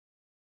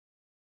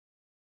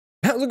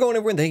How's it going,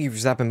 everyone? Thank you for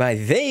stopping by.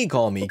 They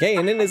call me Kay,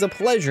 and it is a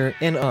pleasure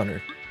and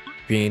honor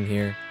being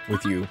here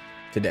with you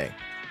today.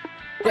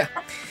 Yeah.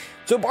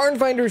 So, Barn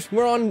Finders,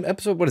 we're on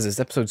episode, what is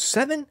this, episode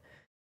 7?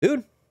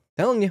 Dude,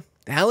 telling you,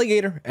 the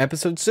alligator,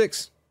 episode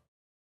 6.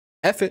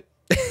 F it.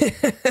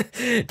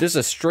 Just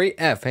a straight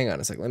F. Hang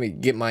on a second. Let me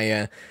get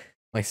my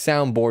my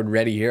soundboard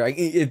ready here.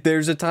 If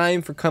there's a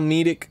time for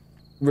comedic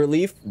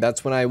relief,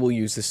 that's when I will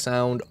use the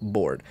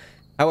soundboard.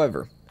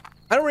 However,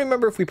 I don't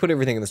remember if we put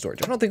everything in the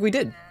storage. I don't think we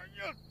did.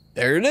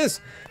 There it is.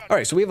 All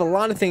right, so we have a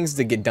lot of things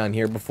to get done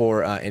here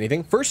before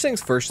anything. First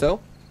things first, though.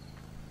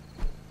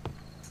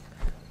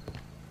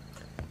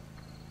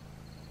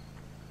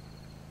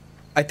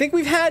 I think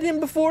we've had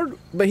him before,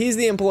 but he's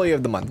the employee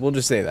of the month. We'll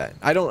just say that.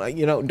 I don't,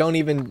 you know, don't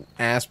even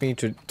ask me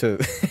to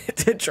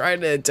to try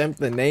to attempt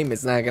the name.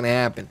 It's not going to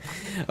happen.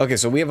 Okay,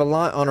 so we have a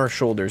lot on our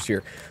shoulders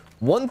here.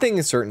 One thing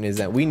is certain is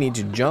that we need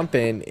to jump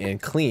in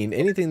and clean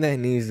anything that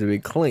needs to be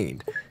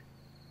cleaned.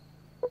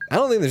 I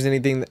don't think there's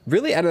anything that,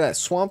 really, out of that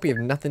swamp, we have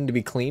nothing to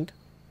be cleaned.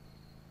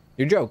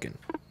 You're joking.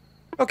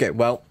 Okay,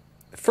 well,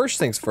 first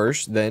things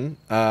first, then,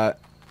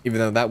 even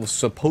though that was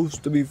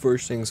supposed to be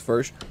first things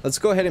first, let's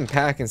go ahead and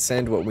pack and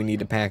send what we need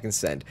to pack and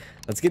send.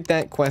 Let's get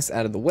that quest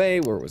out of the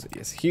way. Where was it?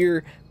 Yes,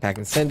 here. Pack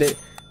and send it.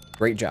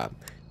 Great job.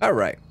 All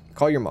right,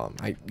 call your mom.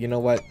 You know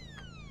what?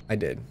 I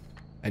did.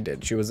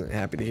 She wasn't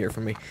happy to hear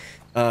from me.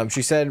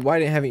 She said,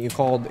 why haven't you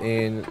called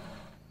in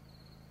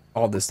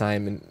all this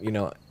time? And, you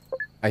know,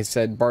 I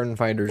said barn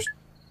finders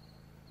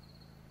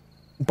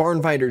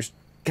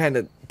kind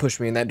of pushed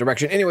me in that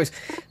direction. Anyways,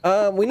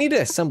 we need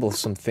to assemble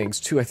some things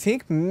too. I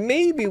think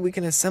maybe we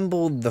can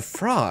assemble the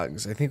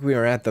frogs. I think we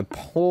are at the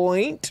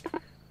point.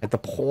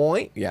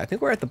 Yeah, I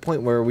think we're at the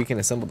point where we can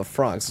assemble the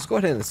frogs. Let's go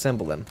ahead and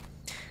assemble them.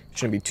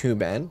 Shouldn't be too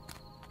bad.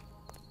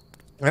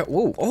 All right,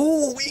 whoa.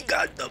 Oh, we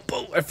got the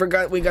boat. I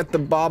forgot we got the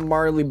Bob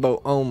Marley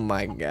boat. Oh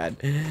my god.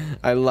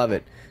 I love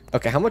it.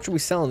 Okay, how much are we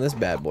selling this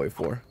bad boy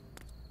for?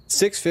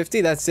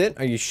 $6.50, that's it?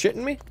 Are you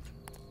shitting me?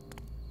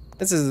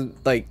 This is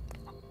like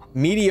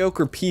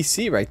mediocre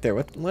PC right there.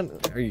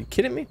 What are you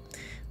kidding me?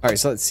 All right,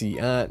 so let's see.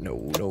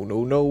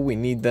 No. We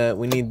need the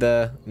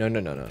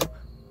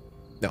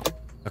no.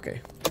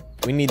 Okay.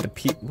 We need the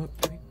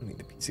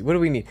PC. What do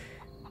we need?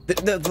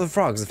 The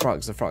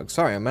frogs.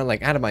 Sorry, I'm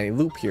like out of my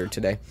loop here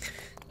today.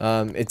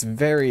 It's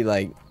very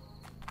like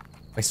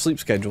my sleep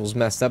schedule's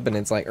messed up and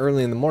it's like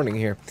early in the morning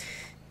here.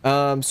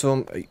 So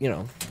I'm, you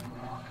know,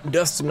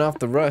 dusting off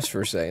the rust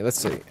per se. Let's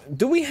see.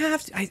 Do we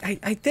have to?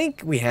 I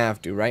think we have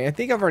to, right? I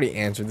think I've already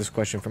answered this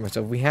question for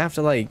myself. We have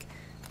to like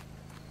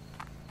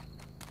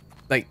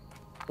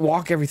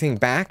walk everything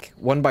back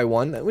one by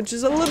one, which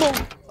is a little,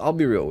 I'll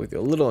be real with you,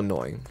 a little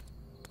annoying.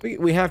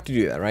 We have to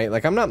do that, right?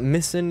 Like I'm not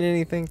missing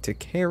anything to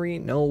carry.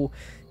 No.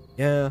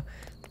 Yeah.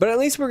 But at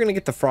least we're gonna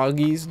get the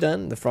froggies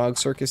done, the frog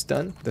circus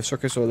done, the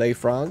Circus Olay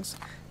frogs.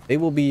 They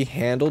will be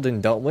handled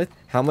and dealt with.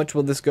 How much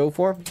will this go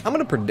for? I'm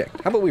gonna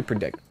predict. How about we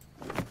predict?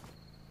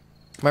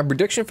 My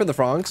prediction for the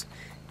frogs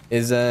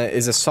is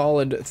a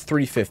solid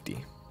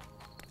 350.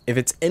 If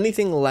it's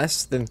anything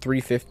less than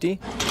 350,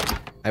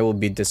 I will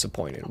be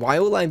disappointed. Why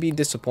will I be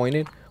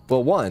disappointed?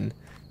 Well, 1,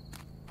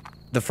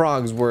 the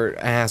frogs were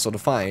a hassle to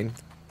find.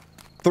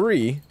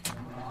 3,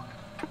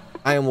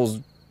 I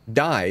almost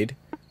died.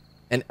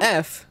 And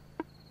F,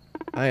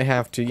 I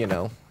have to, you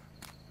know,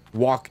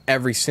 walk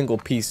every single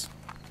piece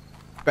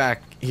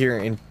back here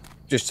and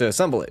just to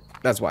assemble it.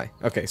 That's why.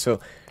 Okay, so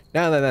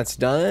now that that's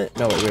done,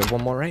 no, wait, we have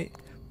one more, right?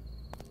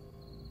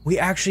 We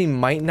actually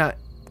might not.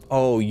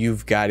 Oh,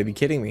 you've got to be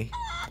kidding me.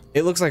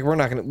 It looks like we're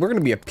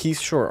gonna be a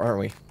piece short, aren't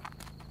we?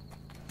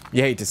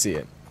 You hate to see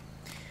it.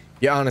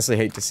 You honestly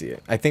hate to see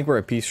it. I think we're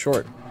a piece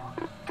short.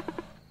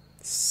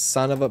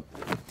 Son of a.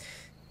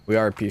 We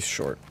are a piece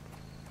short.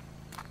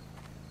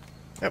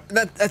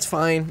 That's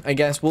fine, I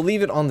guess. We'll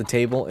leave it on the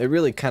table. It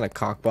really kind of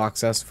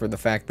cockblocks us for the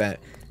fact that.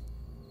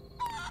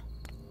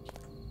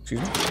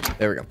 Excuse me.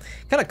 There we go.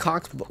 Kind of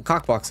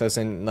cockblocks us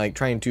in like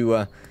trying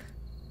to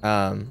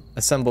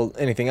assemble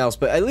anything else,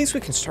 but at least we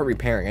can start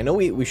repairing. I know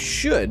we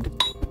should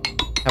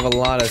have a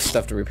lot of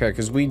stuff to repair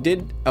because we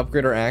did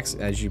upgrade our axe,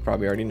 as you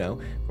probably already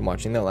know from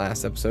watching the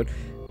last episode.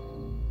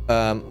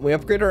 We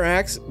upgraded our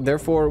axe,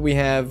 therefore we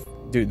have,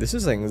 dude, this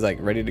thing's like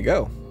ready to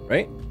go,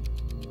 right?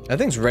 That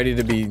thing's ready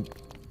to be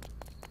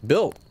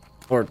built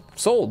or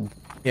sold.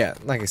 Yeah,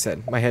 like I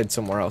said, my head's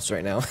somewhere else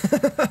right now.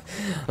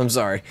 I'm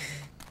sorry.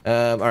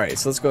 All right,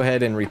 so let's go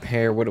ahead and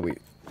repair. What do we?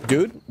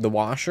 Dude, the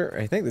washer.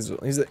 I think this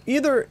is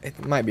either.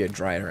 It might be a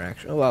dryer,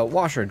 actually. Well,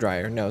 washer or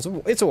dryer. No,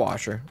 it's a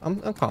washer.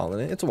 I'm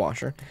calling it. It's a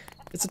washer.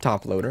 It's a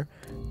top loader.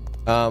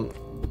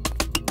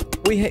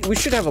 We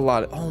should have a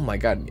lot of. Oh my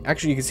god!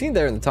 Actually, you can see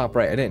there in the top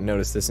right. I didn't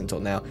notice this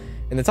until now.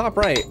 In the top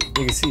right,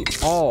 you can see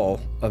all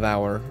of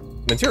our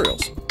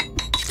materials,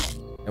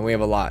 and we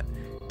have a lot.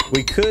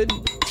 We could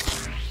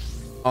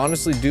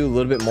honestly do a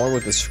little bit more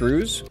with the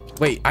screws.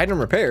 Wait, item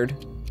repaired.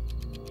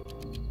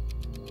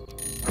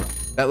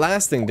 That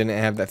last thing didn't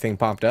have that thing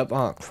popped up.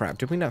 Oh, crap.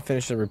 Did we not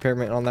finish the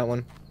repairment on that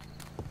one?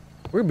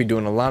 We're going to be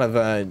doing a lot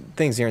of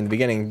things here in the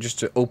beginning just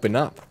to open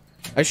up.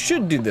 I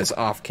should do this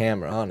off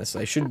camera,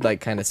 honestly. I should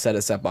like kind of set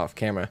us up off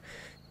camera.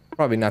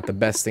 Probably not the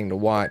best thing to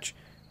watch.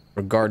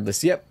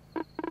 Regardless, yep.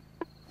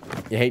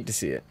 You hate to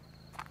see it.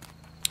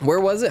 Where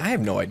was it? I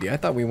have no idea. I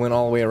thought we went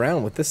all the way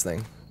around with this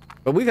thing.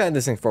 But we've had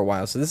this thing for a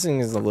while, so this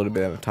thing is a little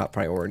bit of a top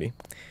priority.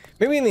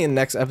 Maybe in the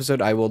next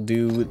episode I will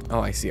do...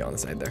 Oh, I see it on the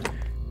side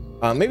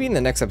there. Maybe in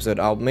the next episode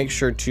I'll make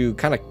sure to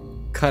kind of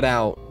cut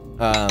out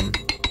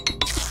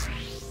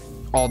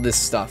all this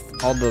stuff.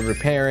 All the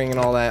repairing and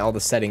all that, all the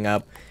setting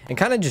up. And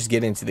kind of just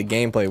get into the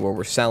gameplay where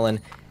we're selling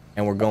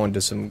and we're going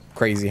to some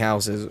crazy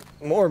houses.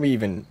 Or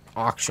even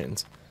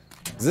auctions.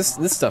 This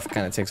stuff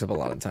kind of takes up a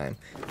lot of time.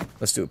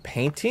 Let's do a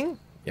painting.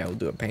 Yeah, we'll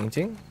do a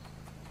painting.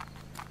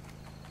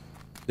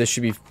 This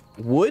should be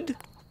wood,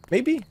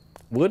 maybe?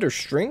 Wood or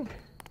string?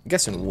 I'm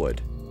guessing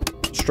wood.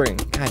 String.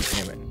 God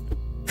damn it.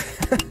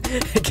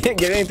 I can't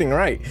get anything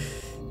right.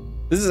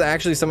 This is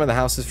actually some of the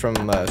houses from,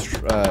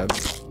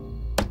 what's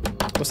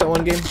that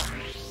one game?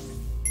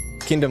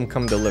 Kingdom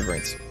Come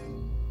Deliverance.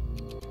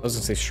 I was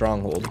gonna say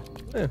Stronghold.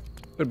 Would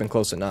have been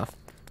close enough.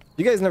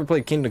 You guys never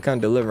played Kingdom Come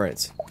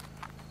Deliverance?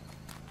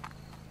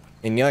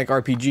 And you like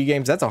RPG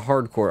games? That's a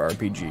hardcore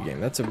RPG game.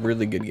 That's a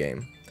really good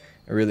game.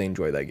 I really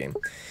enjoy that game.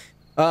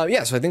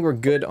 Yeah, so I think we're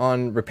good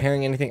on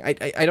repairing anything.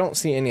 I don't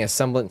see any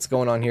assemblance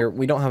going on here.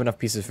 We don't have enough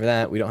pieces for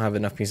that. We don't have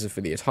enough pieces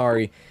for the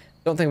Atari.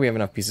 Don't think we have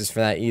enough pieces for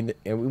that either.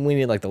 We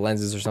need like the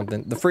lenses or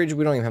something. The fridge,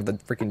 we don't even have the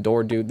freaking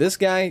door, dude. This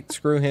guy,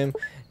 screw him.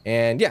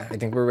 And yeah, I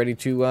think we're ready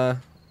to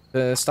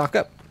stock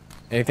up.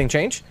 Anything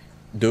change?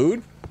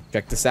 Dude,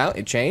 check this out.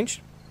 It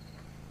changed.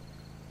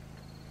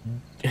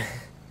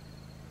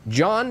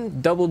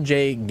 John Double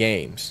J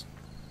Games,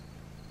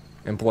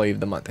 employee of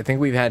the month. I think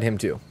we've had him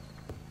too.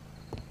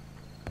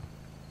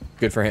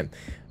 Good for him.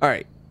 All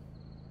right,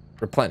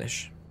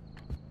 replenish.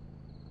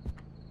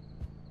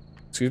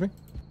 Excuse me.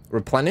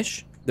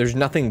 Replenish. There's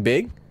nothing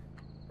big.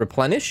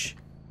 Replenish.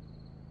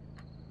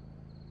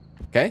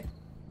 Okay.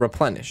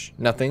 Replenish.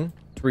 Nothing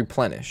to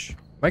replenish.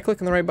 Am I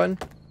clicking the right button?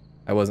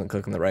 I wasn't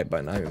clicking the right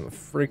button. I am a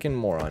freaking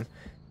moron.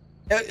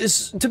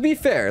 To be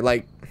fair,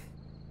 like,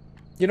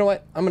 you know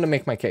what? I'm gonna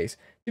make my case.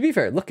 To be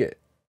fair, look at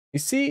you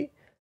see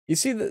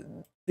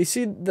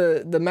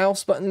the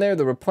mouse button there,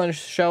 the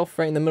replenish shelf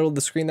right in the middle of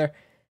the screen there.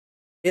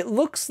 It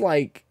looks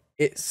like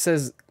it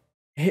says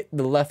hit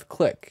the left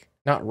click,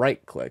 not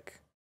right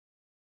click.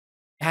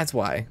 That's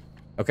why.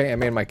 Okay, I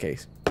made my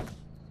case.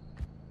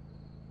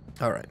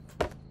 All right.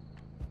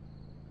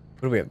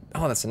 What do we have?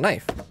 Oh, that's a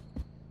knife.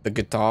 The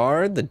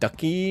guitar, the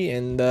ducky,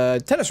 and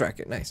the tennis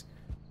racket. Nice.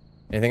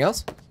 Anything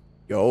else?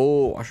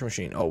 Yo, washing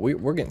machine. Oh,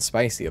 we're getting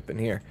spicy up in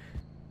here.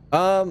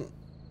 I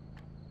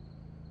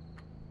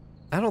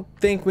don't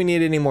think we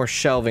need any more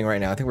shelving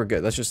right now. I think we're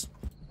good. Let's just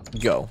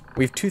go.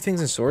 We have 2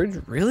 things in storage?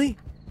 Really?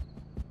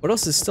 What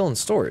else is still in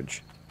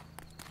storage?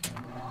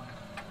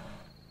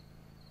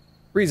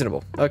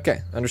 Reasonable.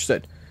 Okay,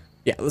 understood.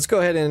 Yeah, let's go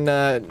ahead and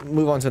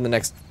move on to the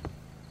next.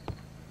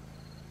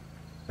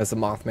 That's the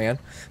Mothman.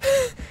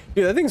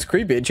 Dude, that thing's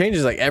creepy. It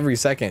changes like every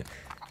second.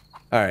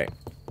 All right.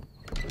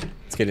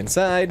 Let's get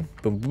inside.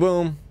 Boom, boom,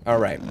 boom. All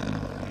right.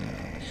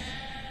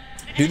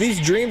 Do these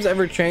dreams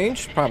ever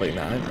change? Probably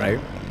not, right?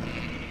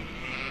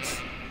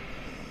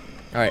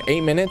 All right,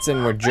 8 minutes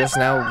and we're just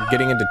now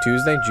getting into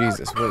Tuesday.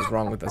 Jesus, what is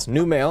wrong with us?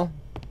 New mail.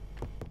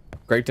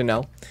 Great to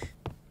know.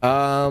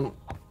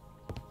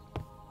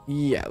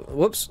 Yeah,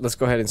 whoops. Let's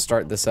go ahead and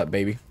start this up,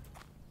 baby.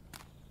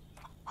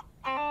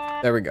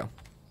 There we go.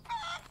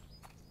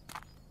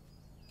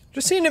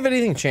 Just seeing if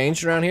anything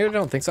changed around here. I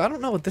don't think so. I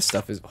don't know what this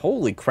stuff is.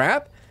 Holy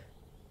crap.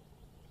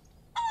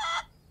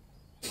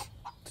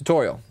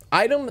 Tutorial.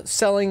 Item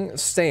selling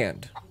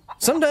stand.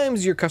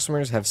 Sometimes your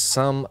customers have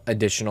some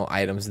additional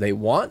items they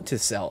want to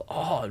sell.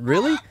 Oh,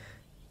 really?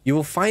 You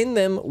will find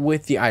them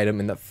with the item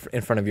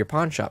in front of your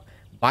pawn shop.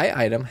 Buy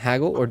item,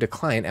 haggle, or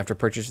decline after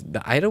purchase.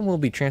 The item will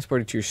be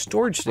transported to your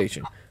storage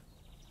station.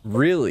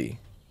 Really?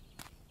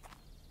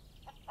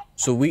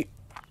 So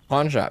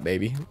pawn shop,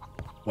 baby.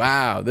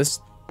 Wow,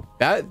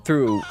 that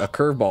threw a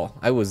curveball.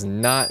 I was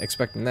not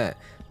expecting that.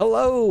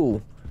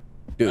 Hello.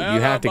 Dude,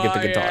 you have to get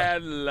the guitar.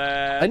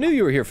 I knew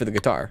you were here for the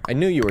guitar. I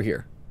knew you were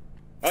here.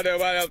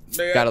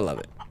 Gotta love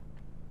it.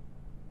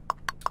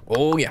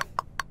 Oh, yeah.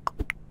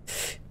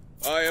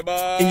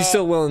 And you're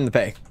still willing to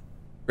pay.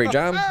 Great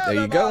job. There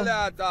you go.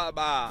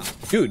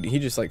 Dude, he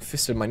just like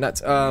fisted my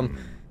nuts. What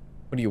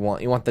do you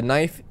want? You want the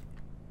knife?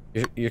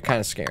 You're kind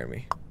of scaring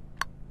me.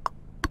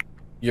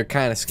 You're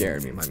kind of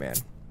scaring me, my man.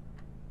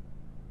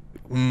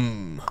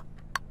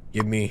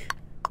 Give me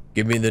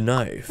the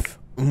knife.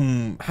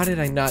 How did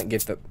I not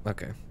get the...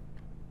 Okay.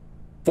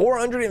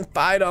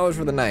 $405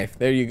 for the knife.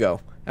 There you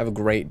go. Have a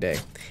great day.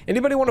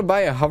 Anybody want to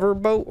buy a hover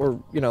boat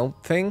or, you know,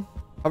 thing?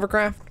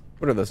 Hovercraft?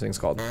 What are those things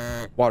called?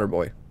 Water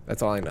boy.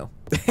 That's all I know.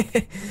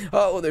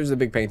 Oh, there's a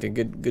big painting.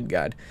 Good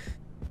God.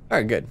 All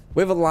right, good.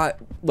 We have a lot.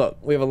 Look,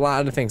 we have a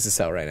lot of things to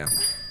sell right now.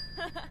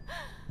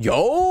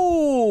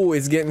 Yo,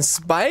 it's getting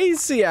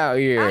spicy out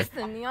here.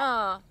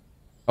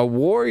 A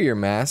warrior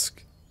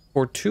mask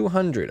for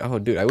 200. Oh,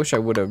 dude, I wish I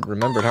would have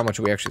remembered how much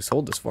we actually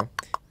sold this for.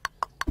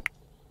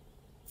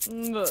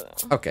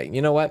 Okay,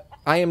 you know what?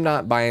 I am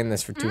not buying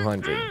this for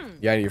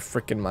 200. You out of your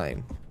freaking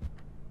mind.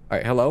 All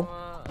right, hello,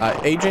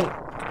 Agent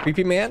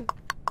Creepy Man.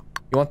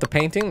 You want the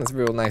painting? That's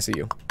real nice of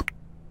you.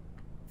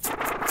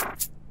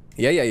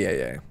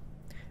 Yeah.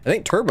 I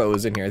think Turbo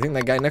is in here. I think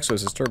that guy next to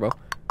us is Turbo.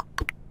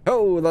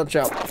 Oh, watch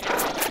out.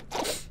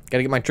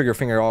 Gotta get my trigger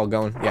finger all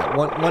going. Yeah,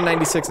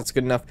 196, that's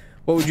good enough.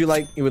 What would you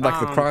like? You would like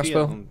the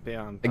crossbow?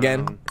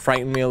 Again,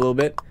 frightened me a little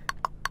bit.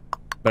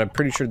 But I'm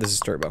pretty sure this is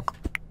Turbo.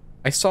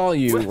 I saw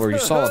you, or you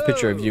saw a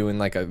picture of you in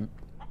like a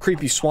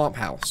creepy swamp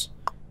house.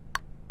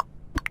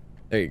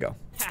 There you go.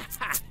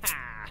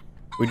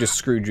 We just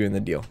screwed you in the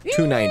deal.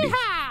 290.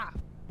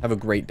 Have a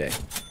great day.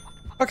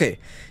 Okay,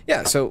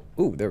 yeah, so,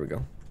 ooh, there we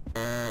go.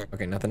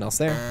 Okay, nothing else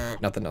there.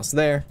 Nothing else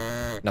there.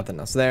 Nothing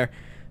else there.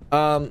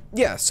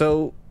 Yeah,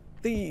 so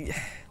the...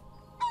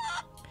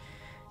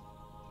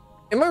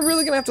 Am I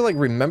really gonna have to, like,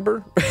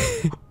 remember?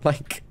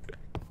 Like,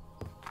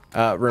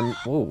 oh,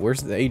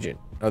 where's the agent?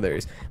 Oh, there he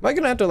is. Am I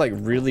gonna have to, like,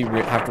 really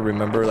have to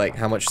remember, like,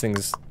 how much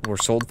things were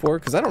sold for?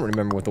 Because I don't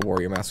remember what the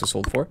warrior mask was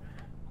sold for.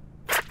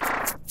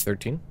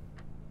 13.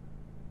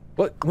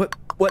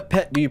 What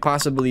pet do you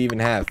possibly even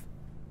have?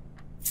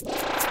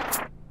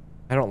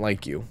 I don't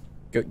like you.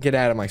 Get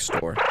out of my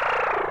store.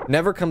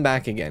 Never come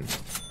back again.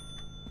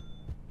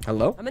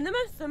 Hello?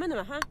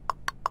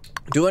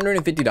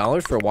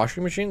 $250 for a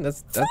washing machine?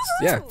 That's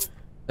yeah.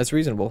 That's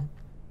reasonable.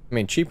 I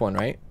mean, cheap one,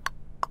 right?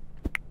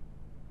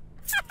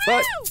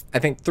 But I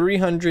think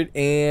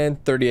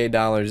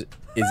 $338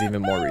 is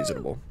even more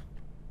reasonable.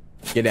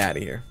 Get out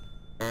of here.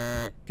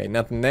 Okay,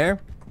 nothing there.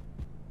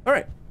 All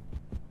right.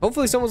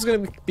 Hopefully someone's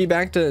gonna be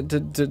back to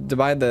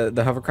buy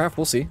the hovercraft.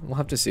 We'll see. We'll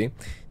have to see.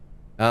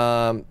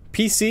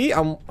 PC,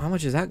 how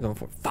much is that going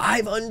for?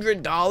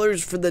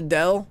 $500 for the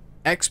Dell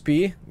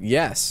XP?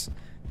 Yes.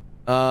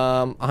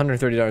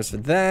 $130 for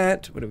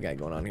that. What do we got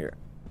going on here?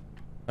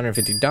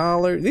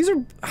 $150. These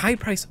are high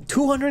price.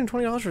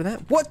 $220 for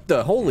that? What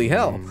the holy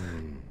hell?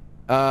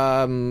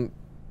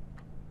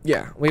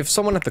 Yeah, we have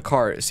someone at the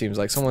car, it seems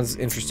like. Someone's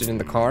interested in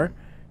the car.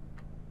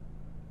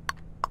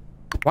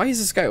 Why is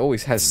this guy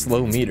always has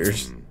slow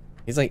meters?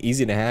 He's like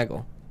easy to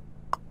haggle.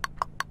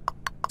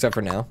 Except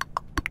for now.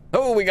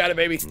 Oh, we got it,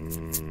 baby.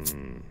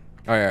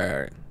 All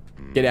right.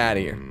 Get out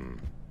of here.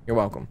 You're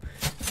welcome.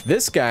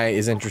 This guy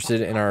is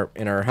interested in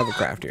our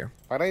hovercraft here.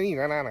 No,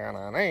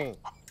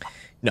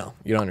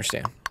 you don't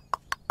understand.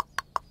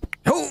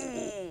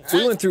 Oh,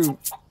 we went through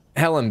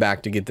hell and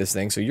back to get this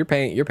thing, so you're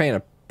paying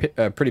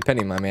a pretty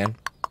penny, my man.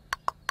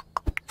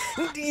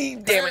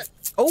 Damn it!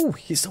 Oh,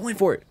 he's still waiting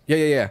for it.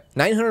 Yeah.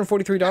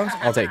 $943.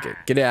 I'll take it.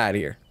 Get it out of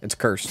here. It's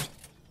cursed.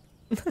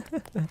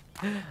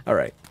 All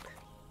right.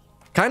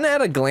 Kind of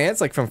at a glance,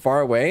 like from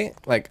far away,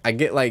 like I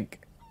get like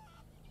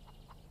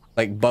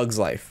Bug's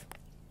Life.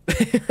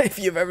 If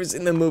you've ever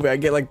seen the movie, I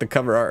get like the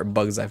cover art of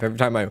Bug's Life every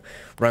time I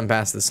run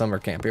past the summer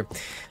camp here.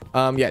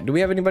 Yeah, do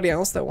we have anybody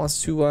else that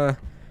wants to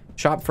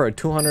shop for a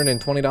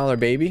 $220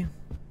 baby?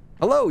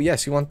 Hello,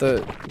 yes, you want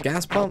the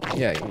gas pump?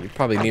 Yeah, you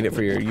probably need it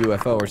for your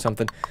UFO or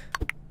something.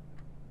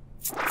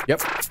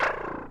 Yep.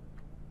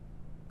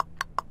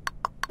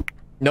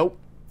 Nope.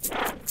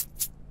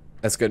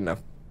 That's good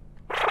enough.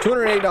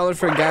 $208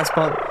 for a gas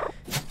pump.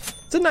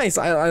 It's a nice,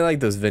 I like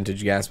those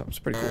vintage gas pumps.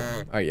 Pretty cool.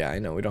 Oh yeah, I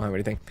know, we don't have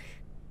anything.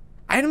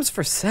 Items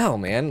for sale,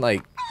 man.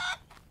 Like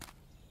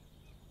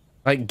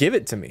give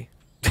it to me.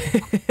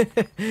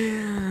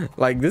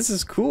 Like, this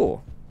is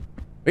cool.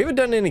 We haven't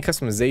done any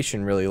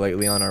customization really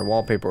lately on our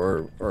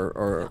wallpaper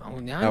or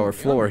our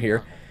floor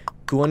here.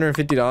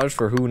 $250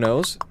 for who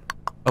knows?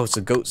 Oh, it's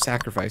a goat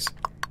sacrifice.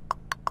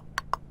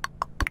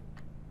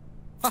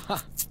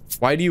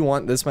 Why do you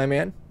want this, my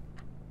man?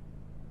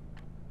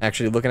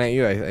 Actually, looking at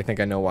you, I think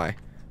I know why.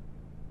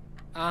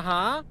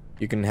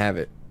 You can have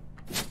it.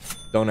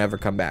 Don't ever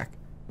come back.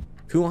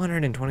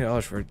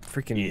 $220 for a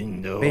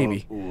freaking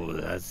baby.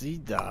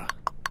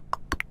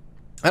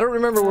 I don't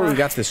remember where we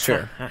got this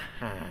chair.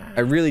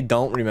 I really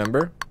don't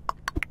remember.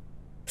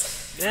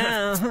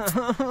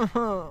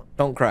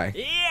 Don't cry.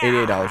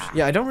 $88.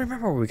 Yeah, I don't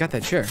remember where we got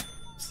that chair.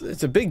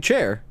 It's a big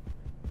chair.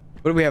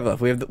 What do we have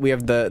left? We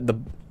have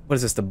the what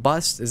is this? The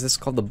bus? Is this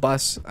called the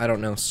bus? I don't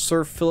know.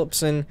 Sir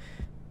Phillipson.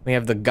 We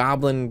have the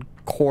Goblin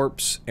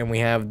Corpse, and we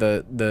have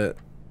we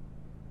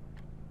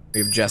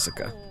have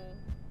Jessica.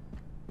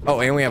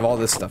 Oh, and we have all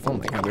this stuff. Oh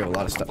my god, we have a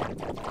lot of stuff.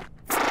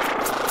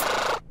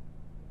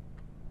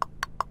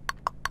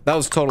 That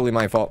was totally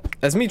my fault.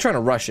 That's me trying to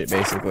rush it,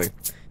 basically.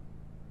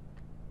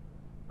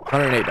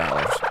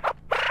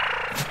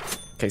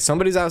 $108. Okay,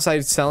 somebody's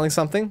outside selling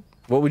something.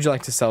 What would you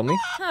like to sell me?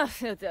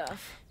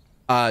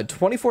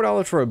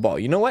 $24 for a ball.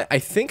 You know what? I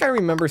think I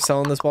remember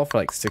selling this ball for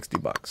like 60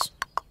 bucks.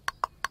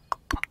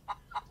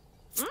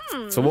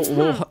 So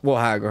we'll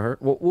haggle her.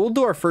 We'll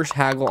do our first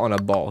haggle on a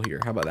ball here.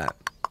 How about that?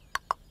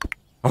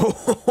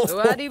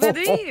 What do you do?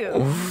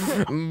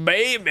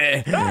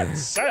 Baby.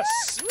 That's a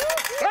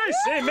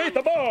spicy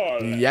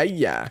meatball.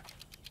 Yeah.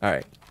 All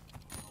right.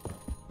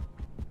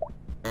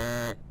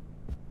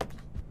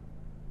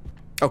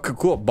 Okay,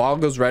 cool. Ball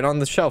goes right on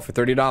the shelf for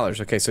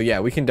 $30. Okay, so yeah,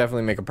 we can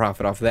definitely make a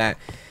profit off of that.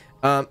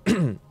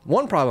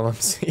 One problem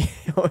I'm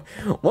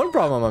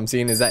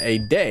seeing, is that a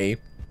day,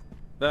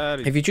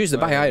 if you choose to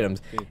buy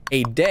items,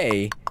 a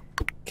day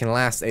can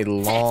last a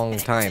long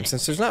time.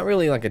 Since there's not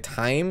really like a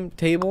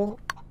timetable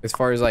as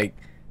far as like,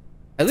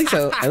 at least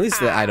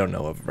that I don't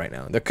know of right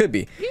now. There could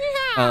be,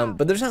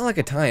 but there's not like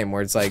a time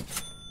where it's like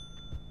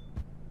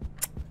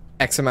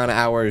X amount of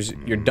hours,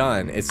 you're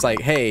done. It's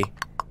like, hey,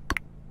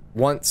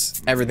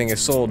 once everything is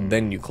sold,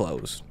 then you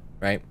close,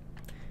 right?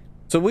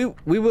 So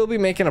we will be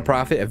making a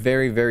profit, a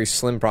very, very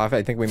slim profit.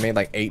 I think we made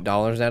like $8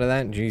 out of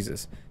that.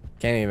 Jesus,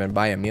 can't even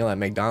buy a meal at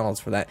McDonald's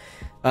for that.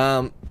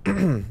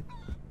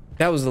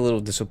 That was a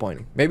little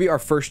disappointing. Maybe our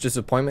first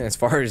disappointment as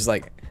far as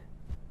like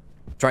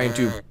trying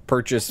to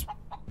purchase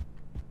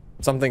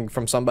something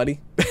from somebody.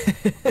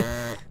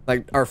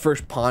 Like our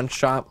first pawn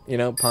shop, you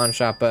know,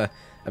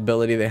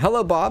 ability there.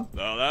 Hello, Bob. Dude,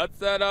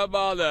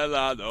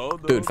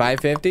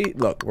 550.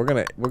 Look, we're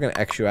gonna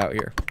X you out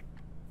here.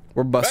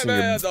 We're busting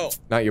your,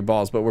 not your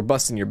balls, but we're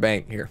busting your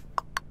bank here.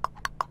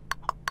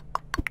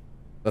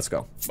 Let's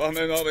go.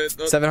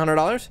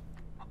 $700.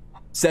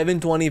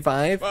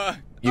 $725.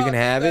 You can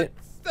have it.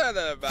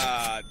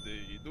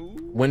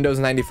 Windows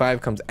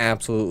 95 comes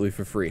absolutely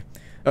for free.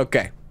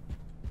 Okay.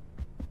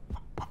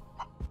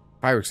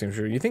 Fire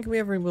extinguisher. You think we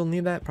ever will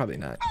need that? Probably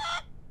not.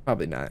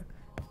 Probably not.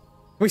 Can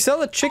we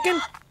sell a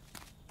chicken?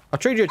 I'll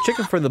trade you a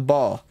chicken for the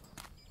ball.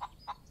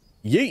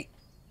 Yeet.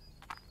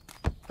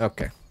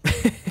 Okay.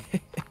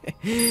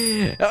 Oh,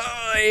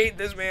 I hate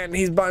this man.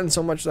 He's buying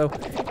so much though.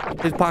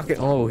 His pocket.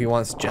 Oh, he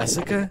wants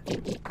Jessica.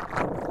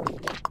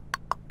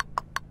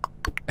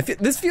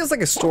 This feels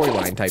like a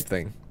storyline type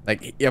thing.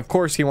 Like, of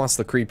course he wants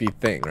the creepy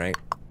thing, right?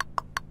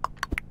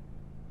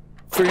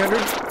 300,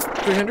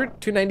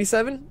 300,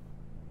 297,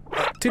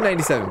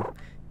 297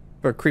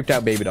 for a creeped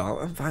out baby doll.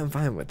 I'm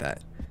fine with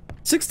that.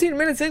 16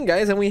 minutes in,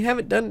 guys, and we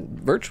haven't done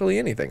virtually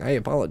anything. I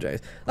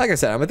apologize. Like I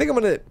said,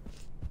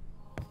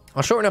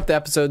 I'll shorten up the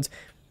episodes.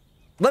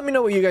 Let me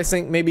know what you guys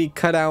think. Maybe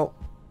cut out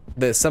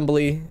the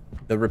assembly,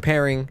 the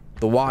repairing,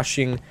 the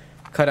washing,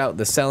 cut out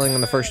the selling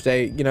on the first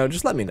day. You know,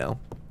 just let me know.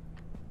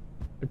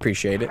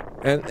 Appreciate it.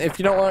 And if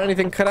you don't want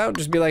anything cut out,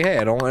 just be like, hey,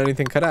 I don't want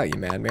anything cut out, you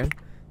madman.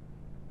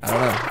 I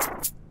don't know.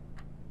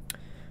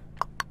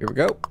 Here we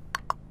go.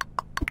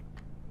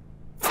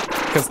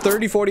 Because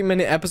 30-40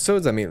 minute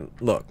episodes, I mean,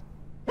 look,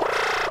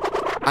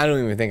 I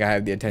don't even think I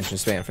have the attention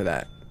span for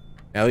that.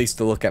 At least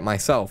to look at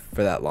myself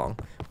for that long.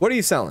 What are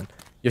you selling?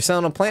 You're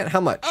selling a plant?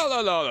 How much?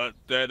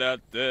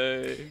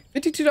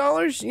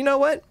 $52? You know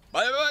what?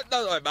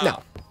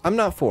 No, I'm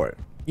not for it.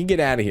 You get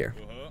out of here.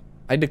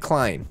 I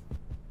decline.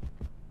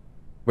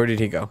 Where did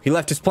he go? He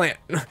left his plant.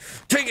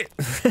 Take it.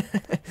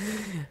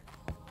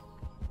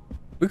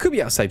 We could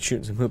be outside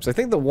shooting some hoops. I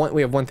think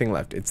we have one thing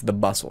left. It's the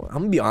bustle. I'm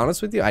gonna be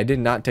honest with you. I did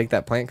not take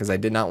that plant because I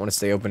did not want to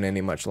stay open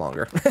any much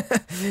longer.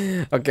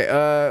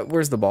 Okay,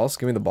 where's the balls?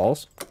 Give me the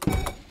balls.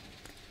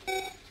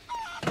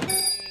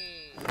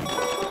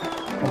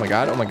 Oh my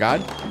god, oh my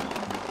god.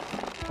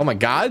 Oh my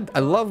god. I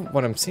love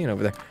what I'm seeing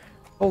over there.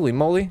 Holy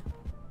moly.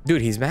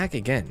 Dude, he's back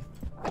again.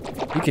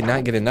 You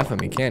cannot get enough of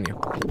me, can you?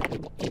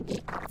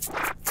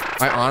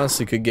 I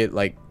honestly could get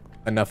like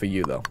enough of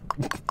you though.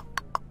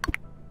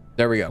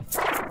 There we go.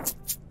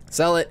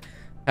 Sell it.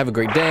 Have a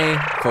great day.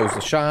 Close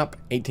the shop.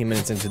 18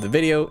 minutes into the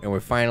video and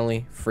we're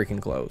finally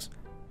freaking closed.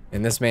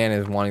 And this man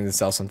is wanting to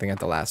sell something at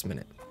the last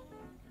minute.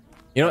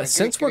 You know what?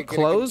 Since we're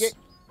closed,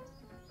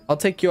 I'll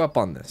take you up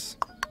on this.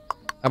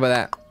 How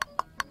about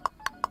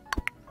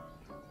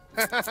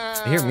that?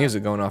 I hear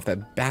music going off.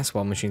 That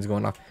basketball machine's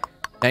going off.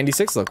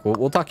 96. Look,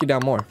 we'll talk you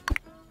down more.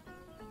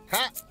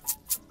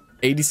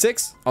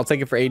 86. I'll take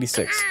it for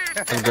 86.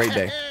 Have a great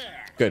day.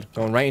 Good.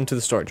 Going right into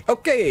the storage.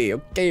 Okay.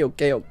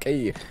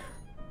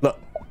 Look,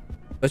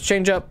 let's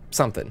change up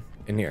something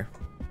in here.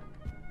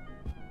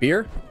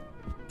 Beer?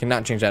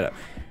 Cannot change that up.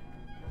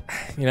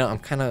 You know, I'm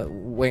kind of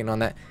waiting on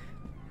that.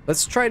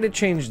 Let's try to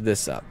change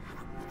this up.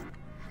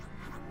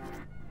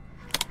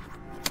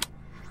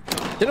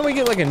 Didn't we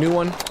get like a new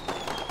one?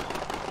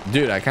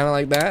 Dude, I kind of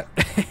like that.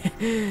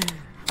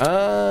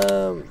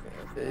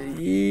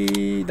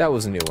 That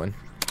was a new one.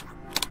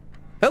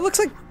 That looks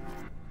like...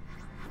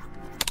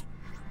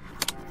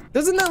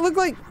 Doesn't that look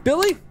like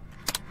Billy?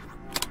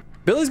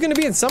 Billy's gonna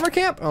be in summer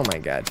camp? Oh my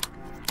god.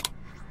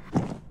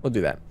 We'll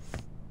do that.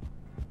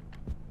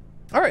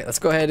 Alright, let's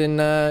go ahead and,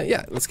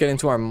 yeah, let's get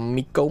into our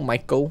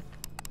Myco,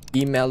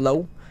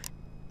 email-o.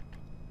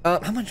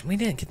 How much? We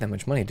didn't get that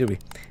much money, did we?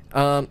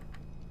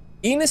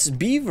 Enos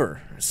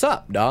Beaver.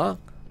 Sup, dawg?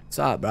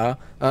 Sup, bro?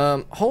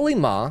 Holy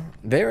ma,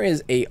 there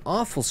is a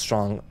awful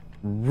strong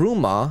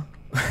rumor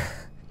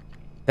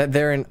that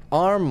they're an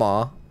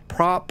Arma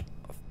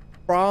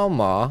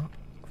Frama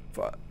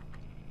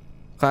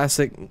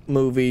classic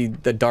movie,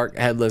 The Dark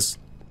Headless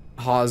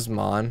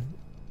Horseman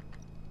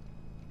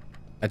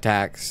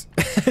attacks.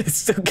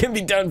 Still can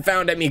be done.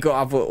 Found at Miko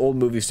off of old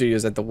movie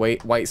studios at the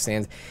White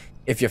Sands.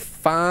 If you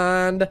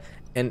find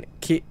and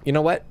keep, you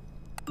know what?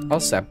 I'll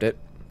accept it.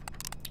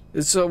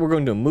 So we're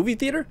going to a movie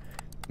theater,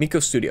 Miko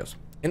Studios,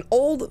 an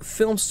old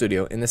film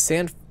studio in the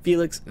San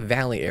Felix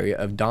Valley area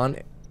of Don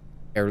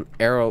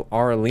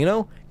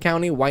Arleno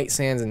County, White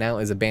Sands now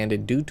is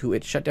abandoned due to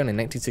its shutdown in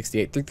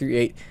 1968.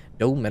 338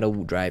 No Meadow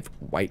Drive,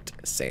 White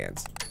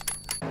Sands.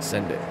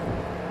 Send it.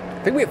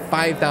 I think we have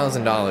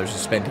 $5,000 to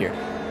spend here.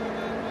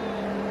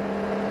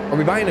 Are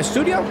we buying a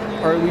studio,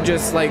 or are we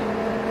just like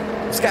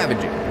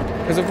scavenging?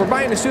 Because if we're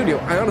buying a studio,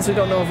 I honestly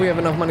don't know if we have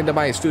enough money to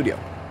buy a studio.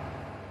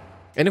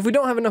 And if we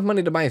don't have enough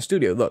money to buy a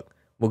studio, look,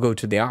 we'll go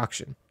to the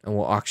auction and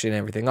we'll auction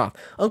everything off.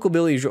 Uncle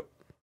Billy's,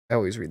 I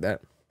always read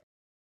that.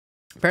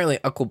 Apparently,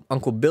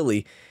 Uncle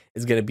Billy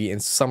is going to be in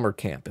summer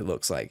camp, it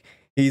looks like.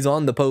 He's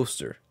on the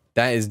poster.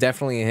 That is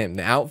definitely him.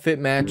 The outfit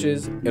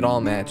matches. It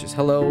all matches.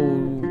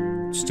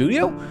 Hello,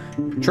 studio?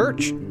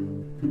 Church.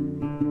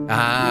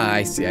 Ah,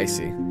 I see, I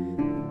see.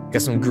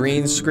 Got some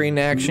green screen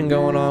action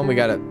going on. We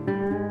got a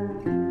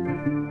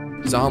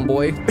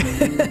Zomboy.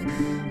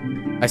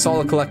 I saw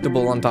a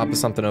collectible on top of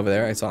something over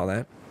there. I saw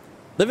that.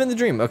 Living the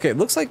dream. Okay,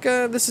 looks like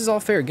this is all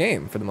fair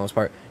game for the most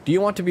part. Do you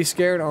want to be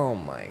scared? Oh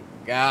my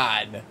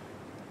god.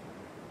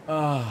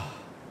 Oh.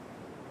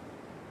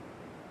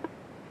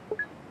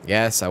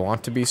 Yes, I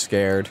want to be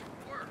scared.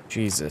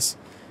 Jesus.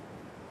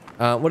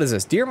 What is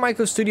this? Dear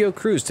Maiko Studio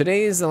Crews,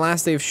 today is the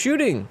last day of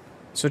shooting,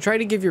 so try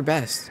to give your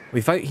best. We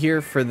fight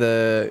here for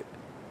the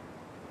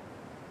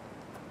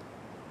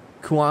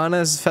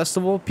Kuana's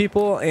Festival,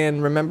 people,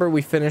 and remember,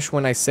 we finish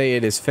when I say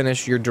it is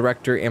finished. Your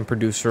director and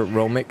producer,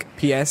 Romik.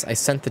 P.S. I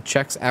sent the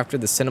checks after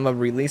the cinema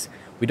release.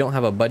 We don't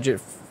have a budget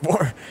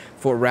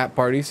for rap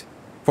parties.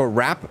 For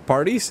rap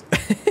parties?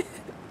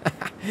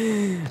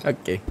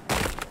 Okay.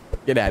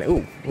 Get at it.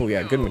 Ooh,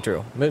 yeah, good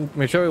material.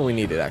 Material we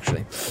needed,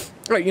 actually.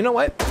 All right, you know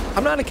what?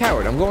 I'm not a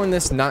coward. I'm going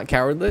this not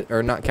cowardly.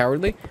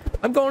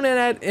 I'm going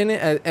in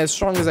it as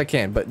strong as I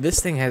can. But this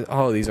thing has,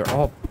 oh, these are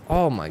all,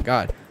 oh my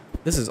god.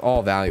 This is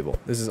all valuable.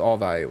 This is all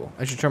valuable.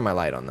 I should turn my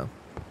light on, though.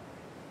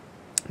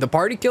 The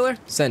party killer?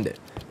 Send it.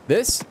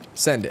 This?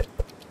 Send it.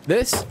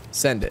 This?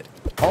 Send it.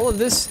 All of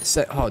this?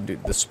 Oh,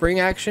 dude, the spring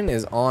action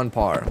is on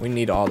par. We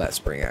need all that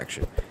spring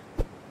action.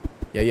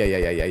 Yeah.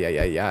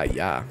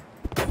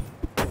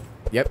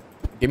 Yep.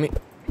 Give me.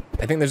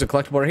 I think there's a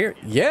collectible right here.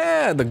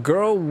 Yeah, the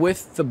girl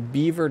with the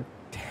beaver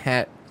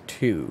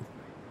tattoo.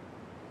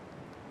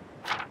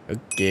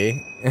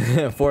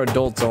 Okay. For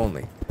adults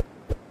only.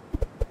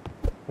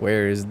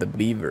 Where is the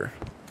beaver?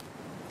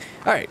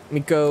 Alright,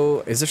 Miko.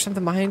 Is there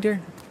something behind here?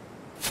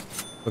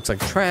 Looks like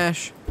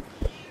trash.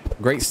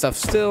 Great stuff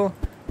still.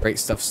 Great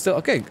stuff still.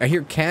 Okay, I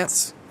hear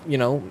cats, you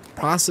know,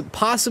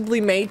 possibly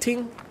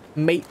mating.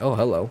 Oh,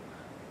 hello.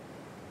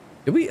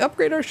 Did we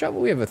upgrade our shovel?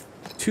 We have a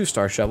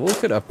 2-star shovel. We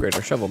could upgrade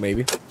our shovel,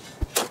 maybe.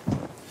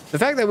 The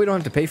fact that we don't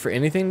have to pay for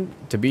anything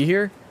to be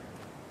here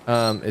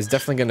is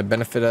definitely going to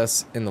benefit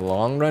us in the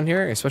long run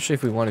here, especially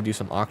if we want to do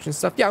some auction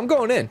stuff. Yeah, I'm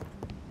going in.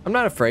 I'm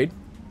not afraid.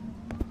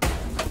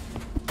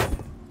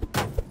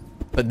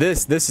 But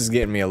this is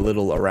getting me a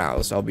little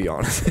aroused, I'll be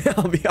honest.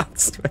 I'll be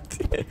honest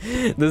with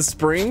you. The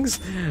springs,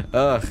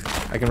 ugh,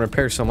 I can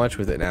repair so much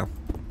with it now.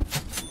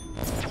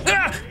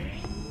 Ah!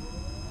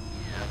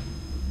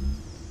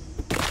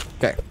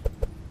 Okay,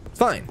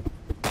 fine.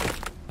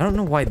 I don't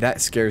know why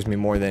that scares me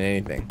more than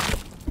anything.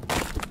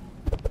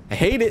 I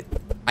hate it.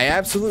 I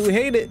absolutely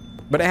hate it,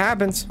 but it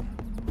happens.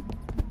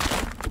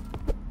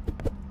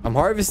 I'm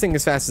harvesting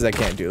as fast as I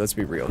can, dude. Let's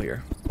be real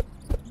here.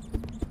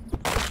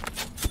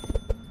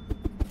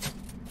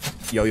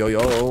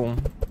 Yo.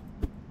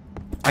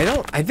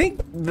 I think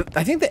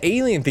the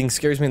alien thing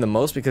scares me the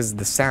most because of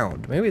the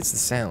sound. Maybe it's the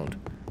sound.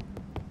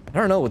 I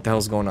don't know what the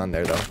hell's going on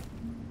there, though.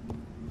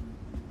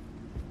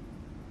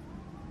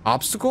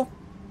 Obstacle?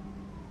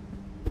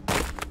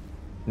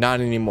 Not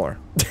anymore.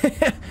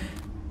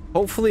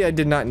 Hopefully I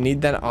did not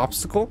need that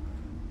obstacle.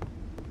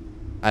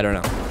 I don't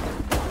know.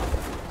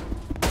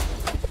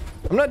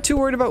 I'm not too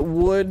worried about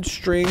wood,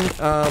 string,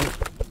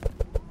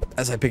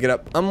 as I pick it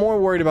up. I'm more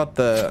worried about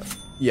the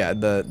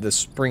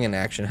spring in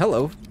action.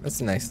 Hello.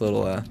 That's a nice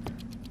little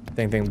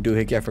thing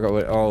doohickey. I forgot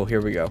what. Oh,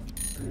 here we go.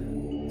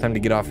 Time to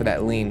get off of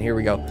that lean. Here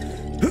we go.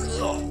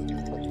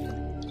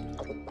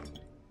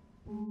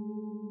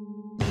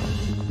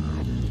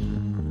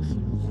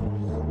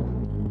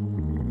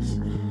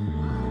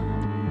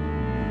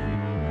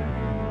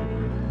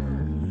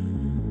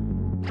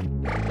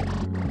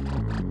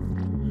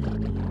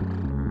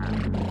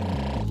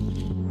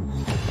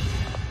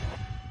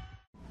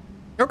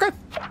 Okay.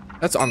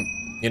 That's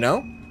you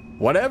know,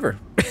 whatever.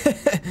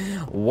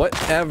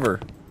 Whatever.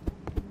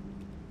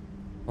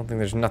 I don't think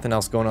there's nothing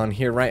else going on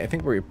here, right? I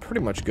think we're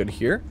pretty much good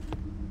here.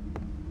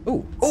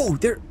 Oh,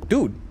 there,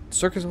 dude.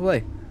 Circus of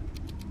Lay.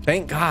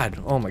 Thank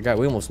God. Oh my God,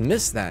 we almost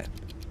missed that.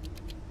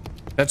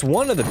 That's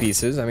one of the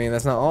pieces. I mean,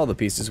 that's not all the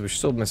pieces. We're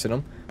still missing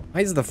them.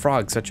 Why is the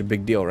frog such a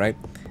big deal, right?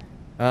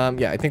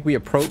 Yeah, I think we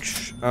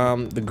approach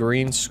the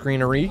green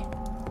screenery.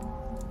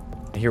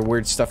 I hear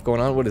weird stuff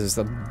going on. What is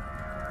this?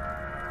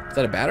 Is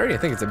that a battery? I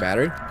think it's a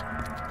battery.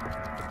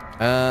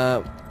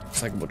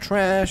 Recyclable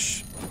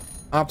trash.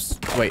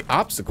 Wait,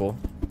 obstacle?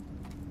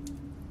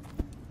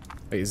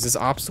 Wait, is this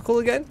obstacle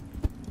again?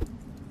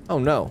 Oh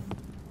no.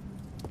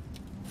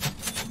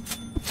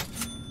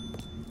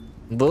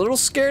 I'm a little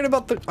scared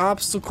about the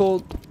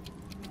obstacle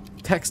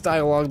text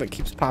dialogue that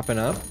keeps popping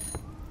up.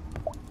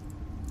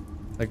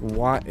 Like,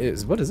 what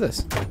is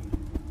this?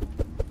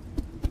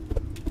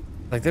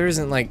 Like, there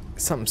isn't, like,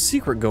 something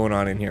secret going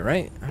on in here,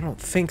 right? I don't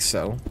think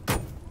so.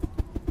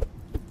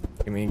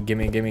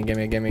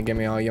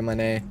 Gimme all your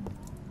money.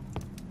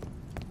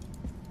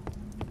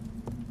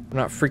 I'm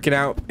not freaking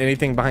out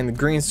anything behind the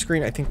green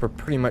screen. I think we're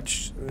pretty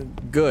much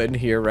good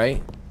here,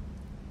 right?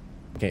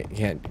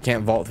 Okay,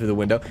 can't vault through the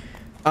window.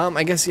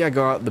 I guess, yeah,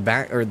 go out the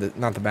back, or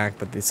not the back,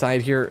 but the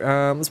side here.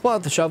 Let's pull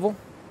out the shovel.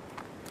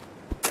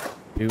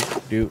 Do.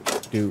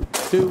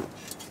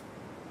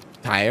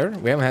 Tire.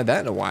 We haven't had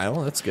that in a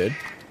while. That's good.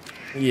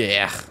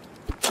 Yeah.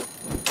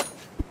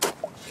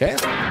 Okay.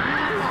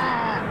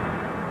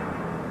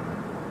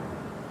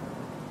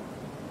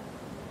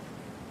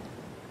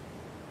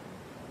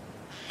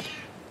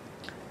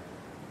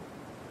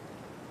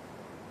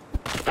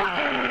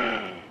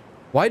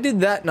 Why did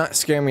that not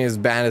scare me as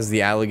bad as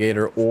the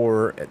alligator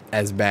or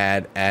as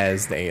bad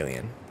as the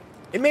alien?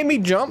 It made me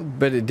jump,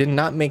 but it did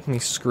not make me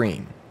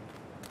scream.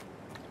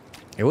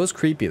 It was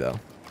creepy, though.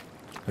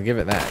 I'll give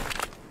it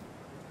that.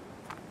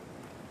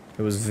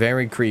 It was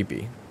very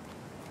creepy.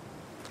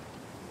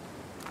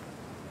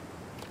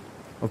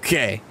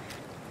 Okay.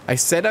 I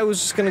said I was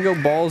just gonna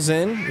go balls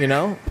in, you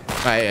know?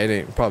 I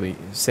didn't probably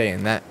say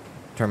in that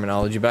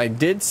terminology, but I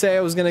did say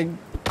I was gonna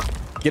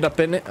get up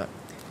in it.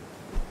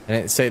 I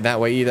didn't say it that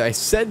way either. I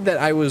said that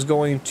I was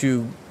going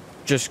to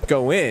just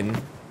go in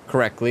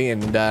correctly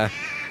and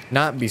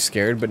not be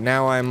scared, but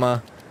now I'm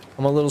a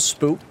little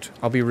spooked.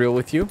 I'll be real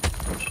with you.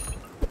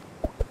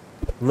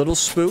 A little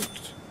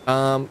spooked.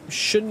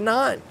 Should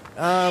not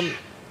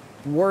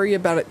worry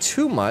about it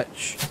too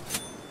much,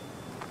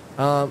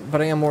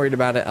 but I am worried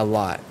about it a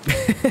lot.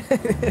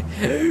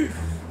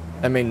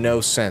 That made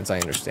no sense, I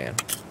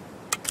understand.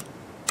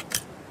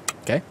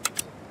 Okay.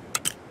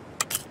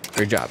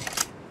 Great job.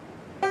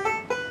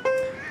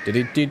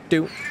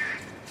 Do.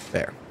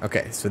 There.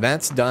 Okay, so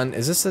that's done.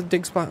 Is this a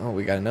dig spot? Oh,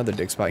 we got another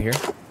dig spot here.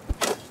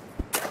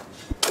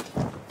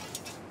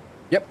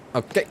 Yep.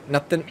 Okay,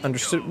 nothing.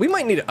 Understood. We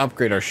might need to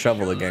upgrade our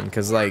shovel again,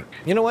 because, like,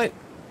 you know what?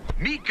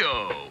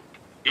 Miko,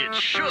 it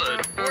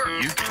should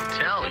work. You can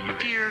tell you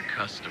dear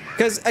customer.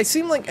 Because I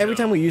seem like every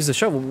time we use the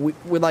shovel,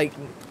 we're like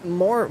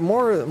more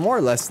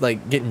or less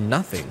like getting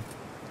nothing.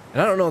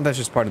 And I don't know if that's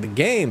just part of the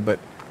game, but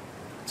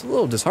it's a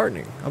little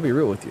disheartening. I'll be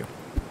real with you.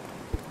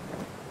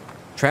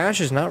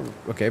 Trash is not...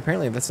 Okay,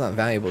 apparently that's not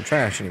valuable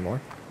trash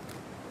anymore.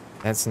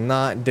 That's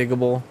not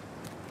diggable.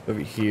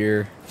 Over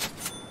here.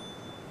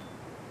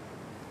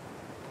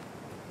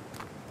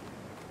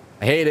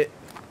 I hate it.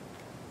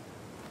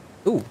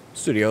 Ooh,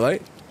 studio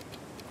light.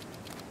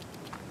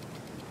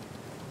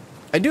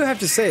 I do have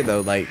to say,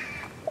 though, like,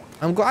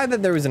 I'm glad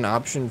that there was an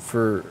option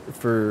for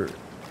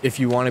if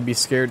you want to be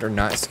scared or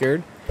not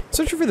scared.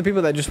 Especially for the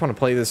people that just want to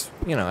play this,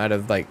 you know, out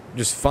of, like,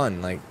 just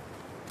fun. Like,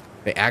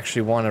 they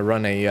actually want to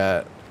run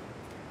a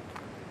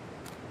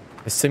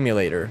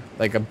simulator,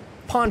 like a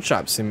pawn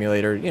shop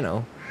simulator, you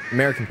know,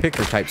 American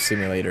Picker type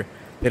simulator.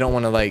 They don't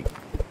want to like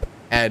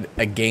add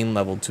a game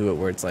level to it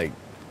where it's like,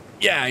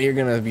 yeah, you're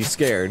gonna be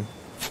scared.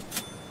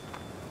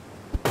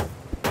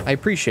 I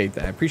appreciate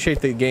that. I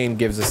appreciate the game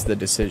gives us the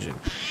decision.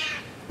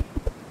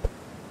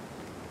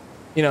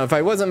 You know, if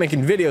I wasn't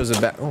making videos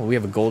about... Oh, we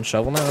have a gold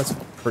shovel now? That's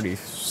pretty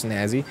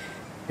snazzy.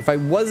 If I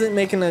wasn't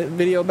making a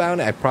video about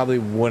it, I probably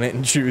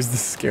wouldn't choose the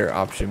scare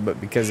option, but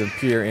because of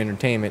pure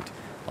entertainment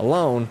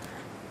alone,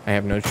 I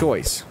have no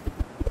choice.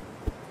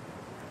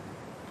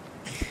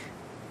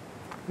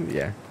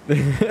 Yeah.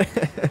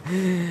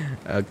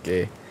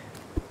 Okay.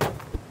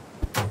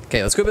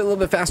 Okay, let's go a little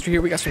bit faster here.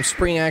 We got some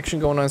spring action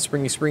going on.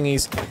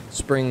 Springies.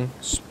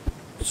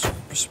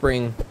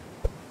 Spring.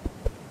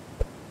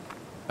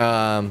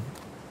 Get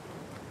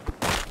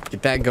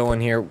that going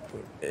here.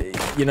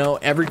 You know,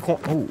 every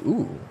corner...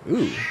 Ooh.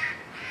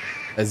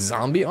 A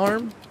zombie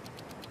arm?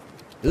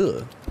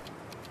 Ugh.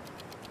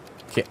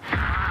 Okay.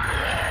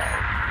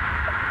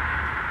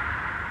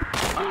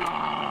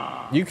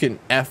 You can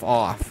F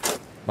off,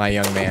 my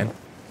young man.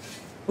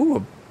 Ooh,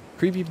 a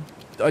creepy...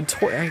 I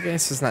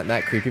guess it's not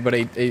that creepy, but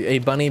a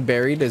bunny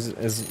buried is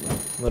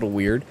a little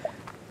weird.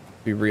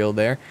 Be real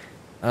there.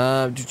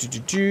 Okay,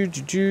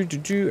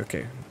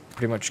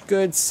 pretty much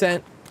good.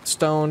 Sent,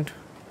 stoned.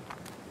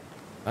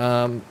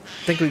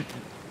 Think we...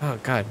 Oh,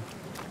 God.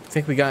 I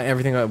think we got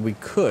everything that we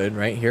could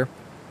right here.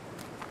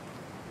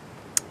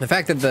 The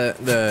fact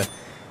that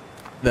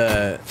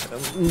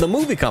the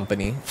movie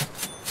company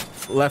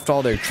left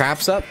all their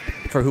traps up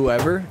for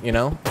whoever, you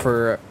know,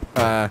 for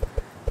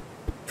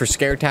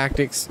scare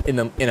tactics in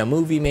a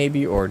movie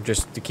maybe, or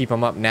just to keep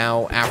them up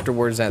now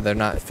afterwards that they're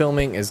not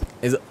filming is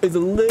a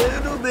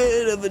little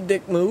bit of a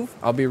dick move.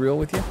 I'll be real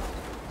with you.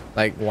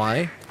 Like,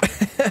 why?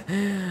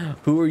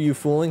 Who are you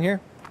fooling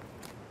here?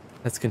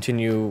 Let's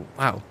continue.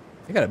 Wow,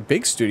 they got a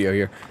big studio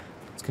here.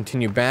 Let's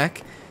continue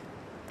back.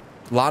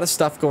 A lot of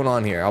stuff going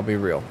on here. I'll be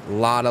real. A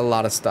lot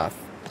of stuff.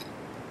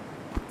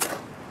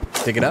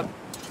 Pick it up.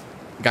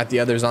 Got the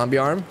other zombie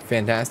arm.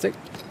 Fantastic.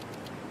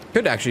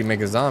 Could actually make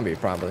a zombie,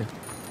 probably.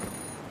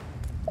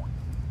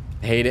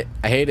 I hate it.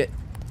 I hate it.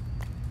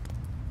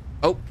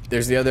 Oh,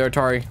 there's the other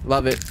Atari.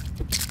 Love it.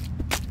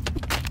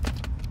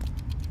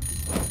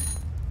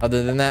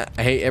 Other than that,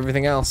 I hate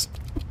everything else.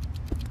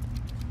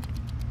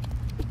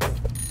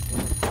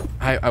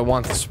 I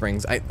want the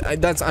springs.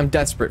 I'm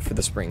desperate for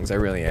the springs. I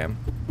really am.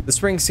 The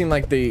springs seem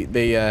like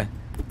they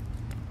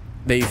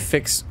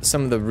fix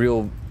some of the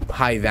real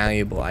high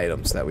valuable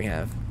items that we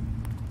have.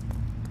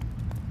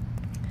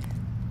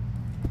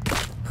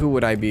 Who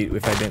would I be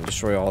if I didn't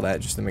destroy all that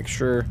just to make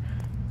sure?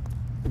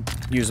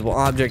 Usable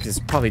object is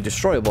probably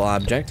destroyable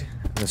object.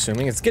 I'm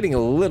assuming it's getting a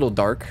little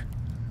dark.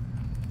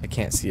 I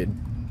can't see a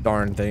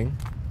darn thing.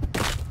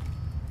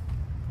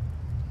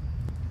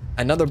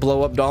 Another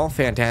blow up doll.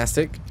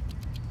 Fantastic.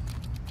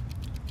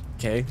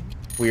 Okay,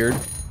 weird.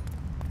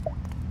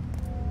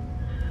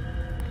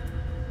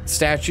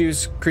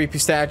 Statues, creepy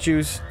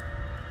statues.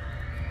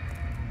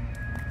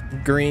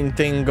 Green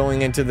thing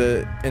going into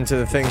the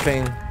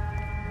thing.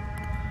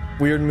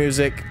 Weird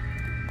music.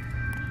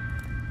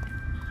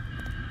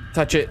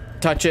 Touch it,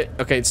 touch it.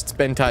 Okay, it's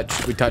been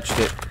touched. We touched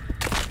it.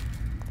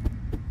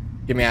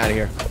 Get me out of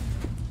here.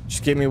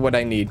 Just give me what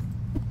I need.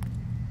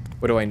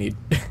 What do I need?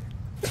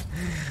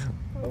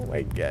 Oh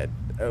my god.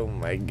 Oh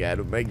my god.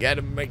 Oh my god.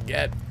 Oh my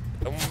god.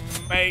 Oh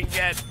my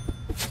god.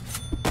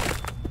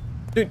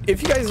 Dude,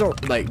 if you guys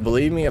don't like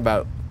believe me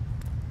about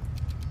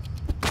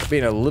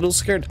being a little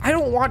scared, I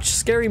don't watch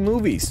scary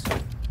movies.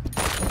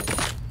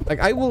 Like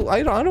I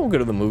don't go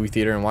to the movie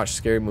theater and watch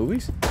scary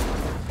movies.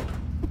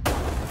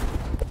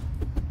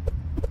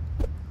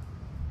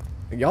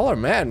 Y'all are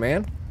mad,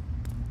 man.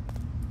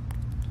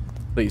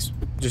 Please,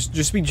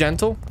 just be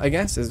gentle, I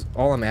guess, is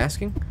all I'm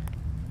asking.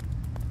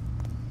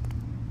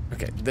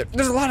 Okay,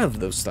 there's a lot of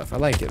those stuff. I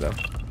like it though.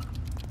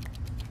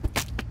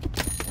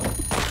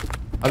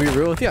 I'll be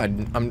real with you.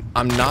 I'm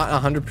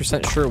not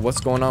 100% sure what's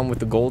going on with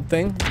the gold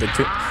thing. The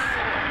two.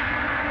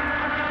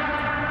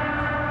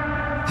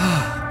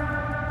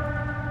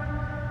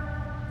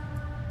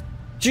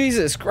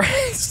 Jesus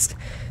Christ,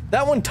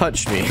 that one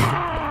touched me.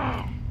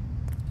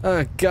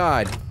 Oh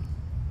God.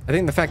 I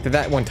think the fact that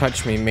that one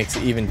touched me makes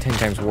it even 10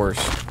 times worse.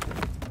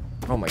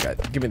 Oh my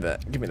god. Give me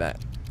that. Give me that.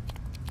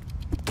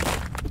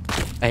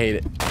 I hate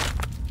it.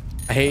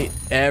 I hate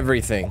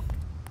everything.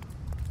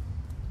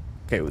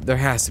 Okay, there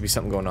has to be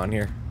something going on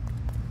here.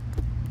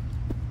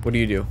 What do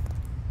you do?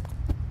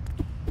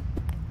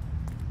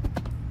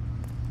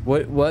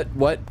 What?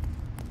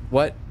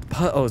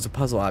 Oh, it's a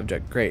puzzle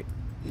object. Great.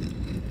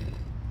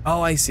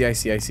 Oh, I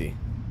see.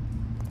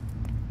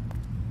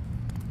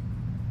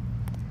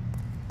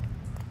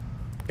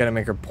 Gotta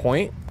make her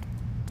point?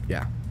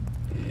 Yeah.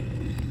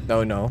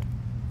 No.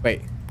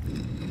 Wait.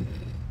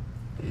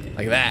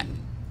 Like that.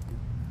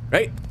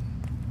 Right?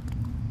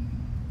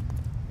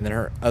 And then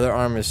her other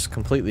arm is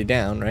completely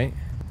down, right?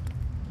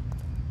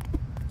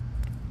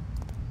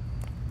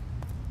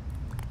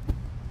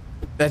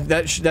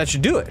 That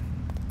should do it,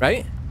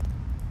 right?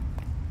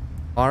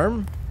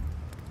 Arm.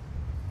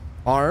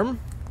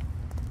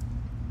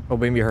 Oh,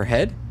 maybe her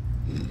head?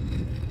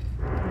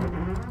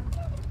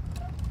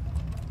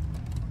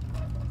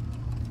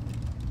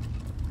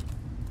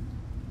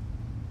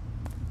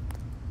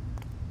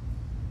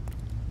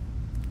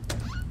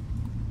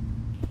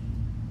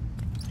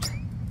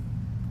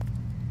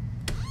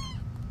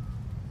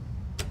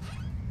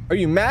 Are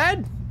you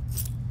mad?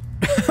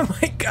 Oh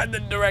my god, the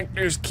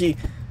director's key.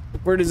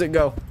 Where does it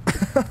go?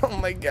 Oh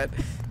my god.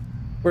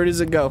 Where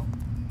does it go?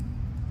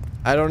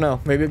 I don't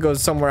know. Maybe it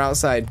goes somewhere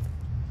outside.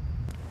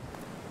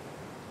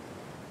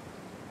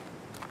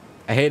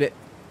 I hate it.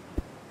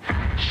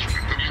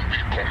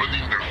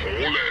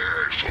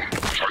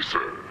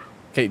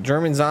 Okay,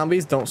 German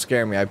zombies, don't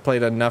scare me. I've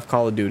played enough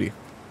Call of Duty.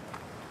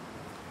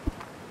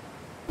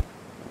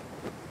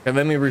 Okay,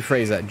 let me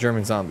rephrase that.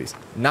 German zombies.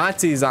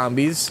 Nazi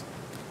zombies.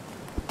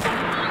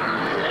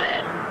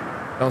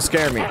 Don't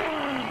scare me.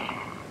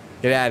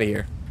 Get out of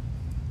here.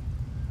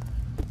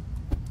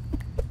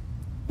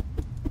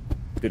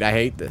 Dude, I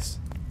hate this.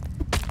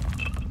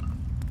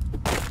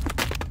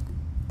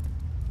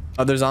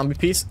 Other zombie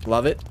piece.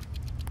 Love it.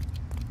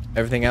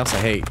 Everything else I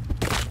hate.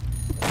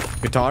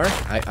 Guitar.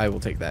 I will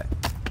take that.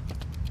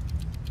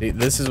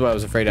 This is what I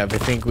was afraid of. I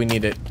think we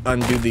need to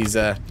undo these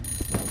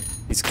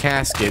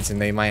caskets,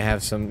 and they might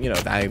have some, you know,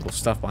 valuable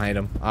stuff behind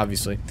them,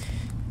 obviously.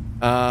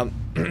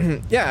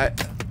 Yeah,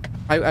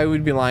 I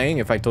would be lying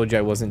if I told you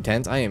I wasn't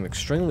tense. I am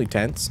extremely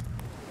tense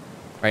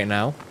right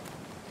now.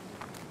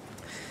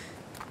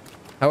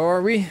 How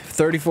are we?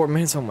 34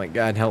 minutes. Oh my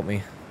god, help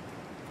me.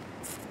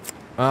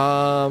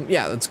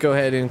 Yeah, let's go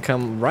ahead and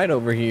come right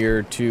over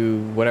here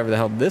to whatever the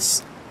hell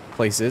this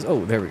place is.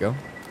 Oh, there we go.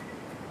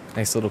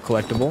 Nice little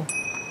collectible.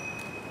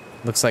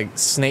 Looks like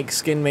snake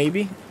skin,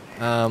 maybe.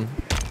 Oh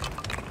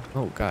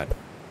god.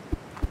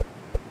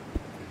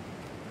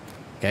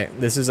 Okay,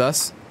 this is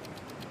us.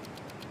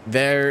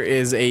 There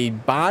is a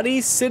body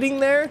sitting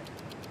there.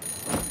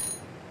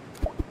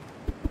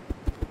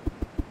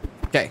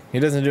 Okay,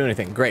 he doesn't do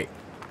anything. Great.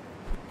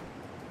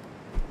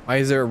 Why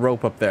is there a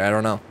rope up there? I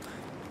don't know.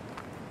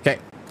 Okay,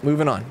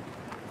 moving on.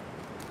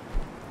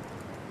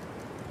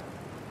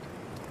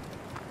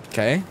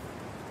 Okay.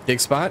 Dig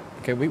spot.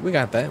 Okay, we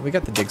got that. We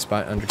got the dig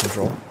spot under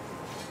control.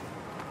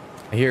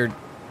 I hear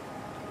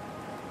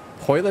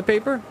toilet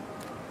paper.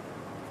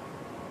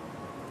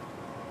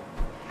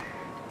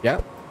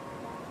 Yep.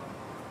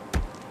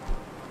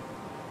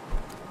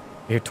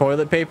 I hear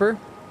toilet paper.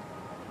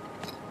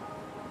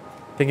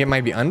 Think it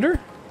might be under?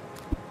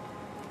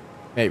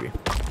 Maybe.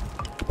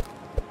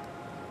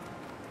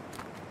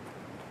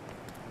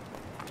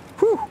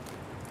 Whew.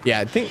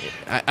 Yeah, I think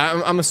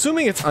I'm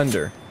assuming it's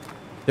under.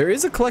 There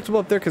is a collectible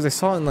up there because I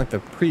saw it in like the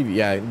preview.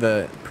 Yeah,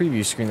 the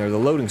preview screen there, the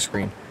loading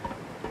screen.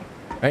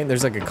 Right?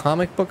 There's like a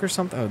comic book or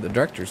something. Oh, the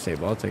director's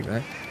table. I'll take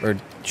that. Or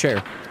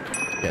chair.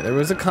 Yeah, there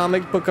was a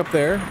comic book up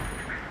there.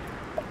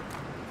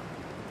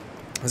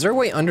 Is there a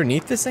way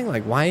underneath this thing?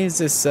 Like, why is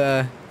this?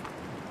 Oh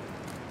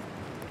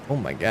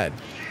my god.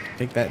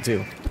 Take that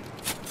too.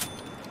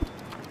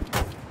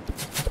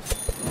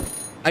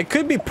 I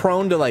could be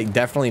prone to like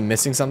definitely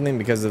missing something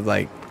because of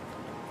like.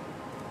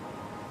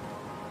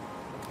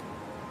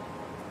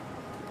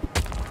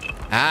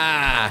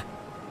 Ah!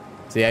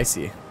 See, I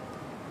see.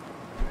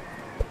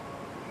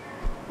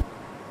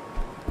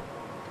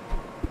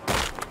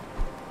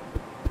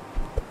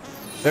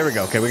 There we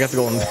go. Okay, we got the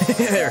golden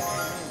there.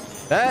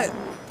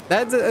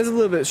 That's a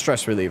little bit of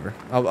stress reliever.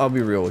 I'll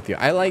be real with you.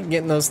 I like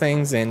getting those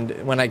things, and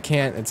when I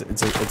can't,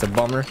 it's a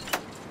bummer.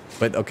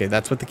 But okay,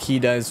 that's what the key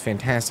does.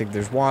 Fantastic.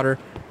 There's water.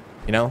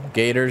 You know,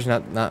 gators.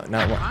 Not.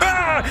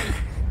 Ah!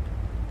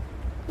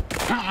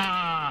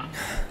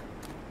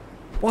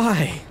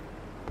 Why?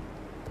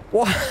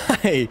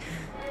 Why?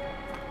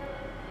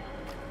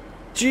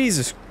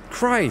 Jesus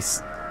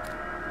Christ.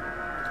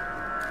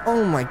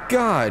 Oh my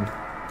god.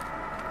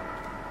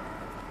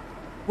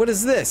 What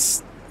is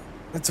this?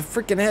 It's a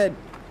freaking head.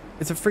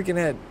 It's a freaking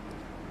head.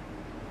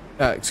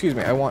 Excuse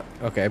me. I want.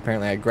 Okay.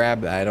 Apparently, I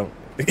grabbed that. I don't.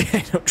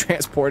 I don't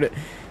transport it.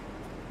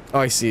 Oh,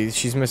 I see.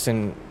 She's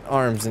missing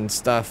arms and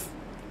stuff.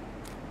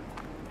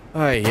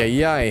 Ay,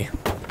 ay, ay.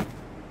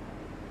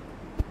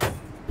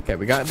 Okay,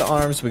 we got the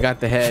arms. We got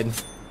the head.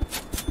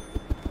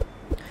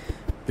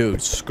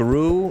 Dude,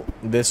 screw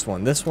this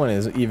one. This one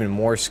is even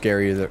more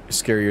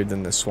scarier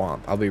than the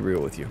swamp. I'll be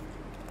real with you.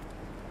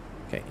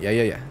 Okay.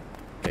 Yeah.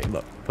 Okay.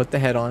 Look. Put the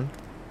head on.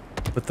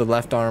 Put the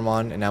left arm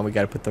on, and now we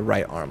got to put the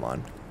right arm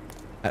on.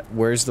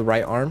 Where's the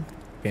right arm?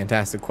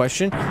 Fantastic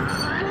question.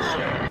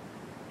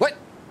 What?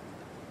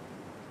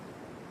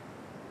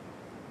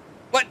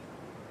 What?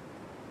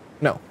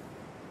 No.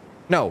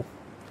 No.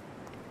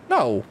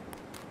 No.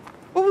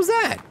 What was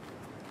that?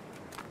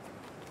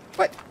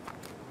 What?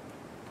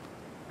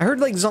 I heard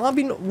like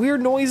zombie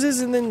weird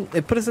noises, and then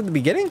it put us at the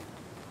beginning?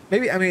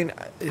 Maybe, I mean,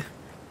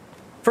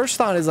 first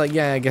thought is like,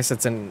 yeah, I guess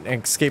it's an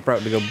escape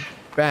route to go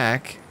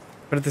back.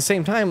 But at the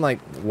same time, like,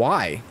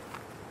 why?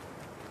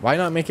 Why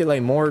not make it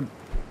like more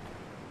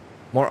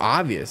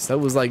obvious? That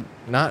was like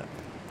not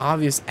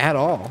obvious at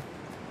all.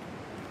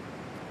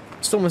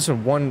 Still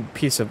missing one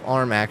piece of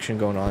arm action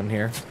going on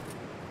here.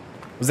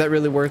 Was that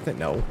really worth it?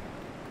 No.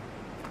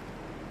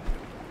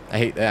 I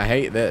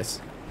hate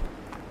this.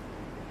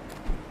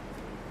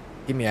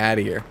 Get me out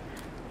of here.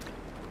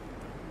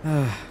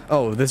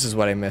 Oh, this is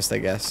what I missed, I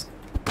guess.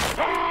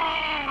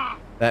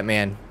 That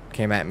man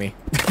came at me.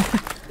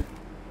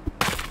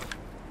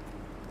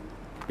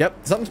 Yep,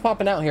 something's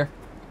popping out here.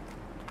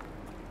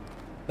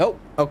 Oh,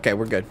 okay,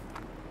 we're good.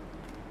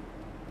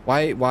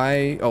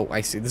 Why? Oh,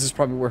 I see. This is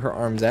probably where her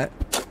arm's at.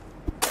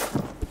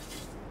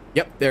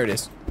 Yep, there it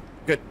is.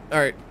 Good. All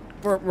right,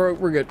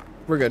 we're good.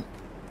 We're good.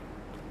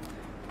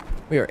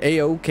 We are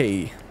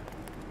a-okay.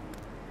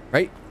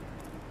 Right?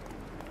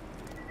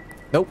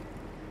 Nope.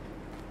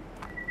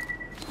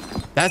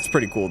 That's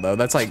pretty cool though.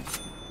 That's like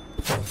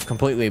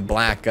completely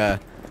black.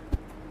 Like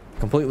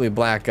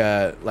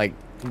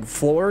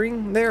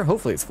flooring there.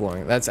 Hopefully it's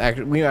flooring. That's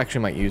actually, we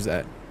actually might use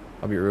that.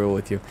 I'll be real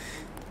with you.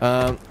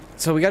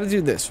 So we got to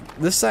do this.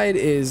 This side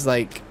is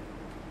like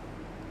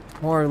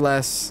more or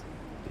less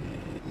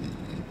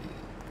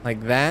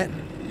like that,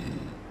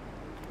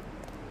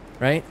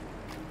 right?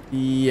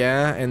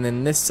 Yeah, and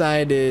then this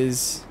side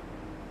is,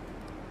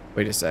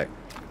 wait a sec,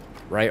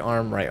 right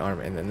arm,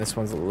 and then this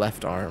one's the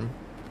left arm.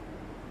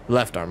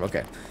 Left arm,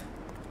 okay.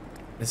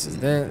 This is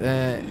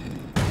that.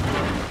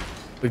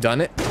 We've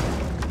done it.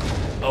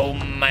 Oh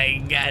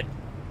my god.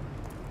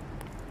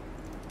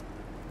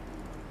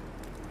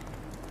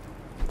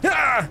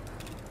 Ah!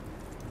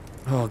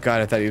 Oh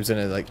god, I thought he was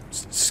gonna like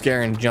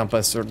scare and jump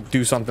us or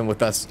do something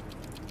with us.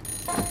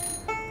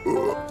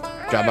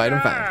 Job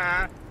item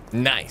found.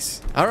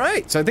 Nice. All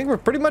right, so I think we're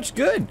pretty much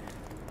good.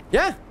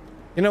 Yeah.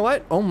 You know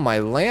what? Oh my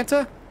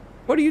Lanta,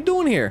 what are you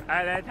doing here?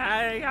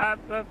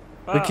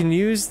 We can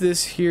use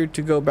this here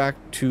to go back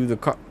to the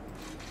car.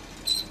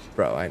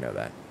 Bro, I know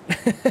that.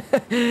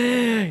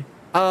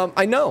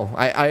 I know.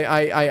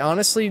 I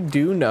honestly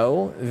do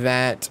know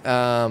that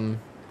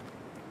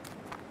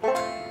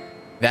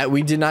that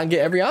we did not get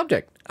every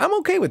object. I'm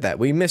okay with that.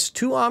 We missed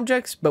 2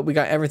 objects, but we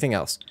got everything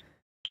else.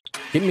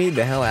 Get me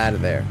the hell out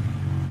of there.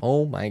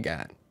 Oh my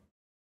god.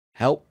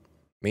 Help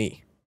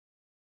me.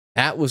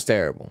 That was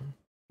terrible.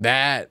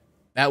 That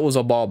That was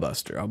a ball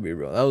buster. I'll be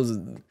real. That was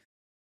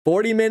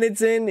 40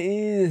 minutes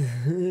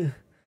in.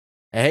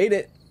 I hate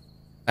it.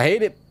 I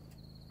hate it.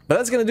 But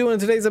that's going to do it in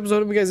today's episode.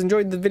 Hope you guys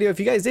enjoyed the video. If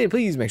you guys did,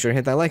 please make sure to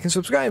hit that like and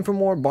subscribe for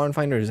more Barn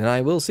Finders. And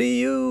I will see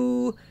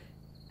you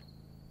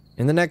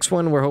in the next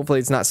one where hopefully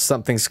it's not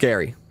something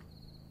scary.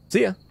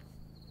 See ya.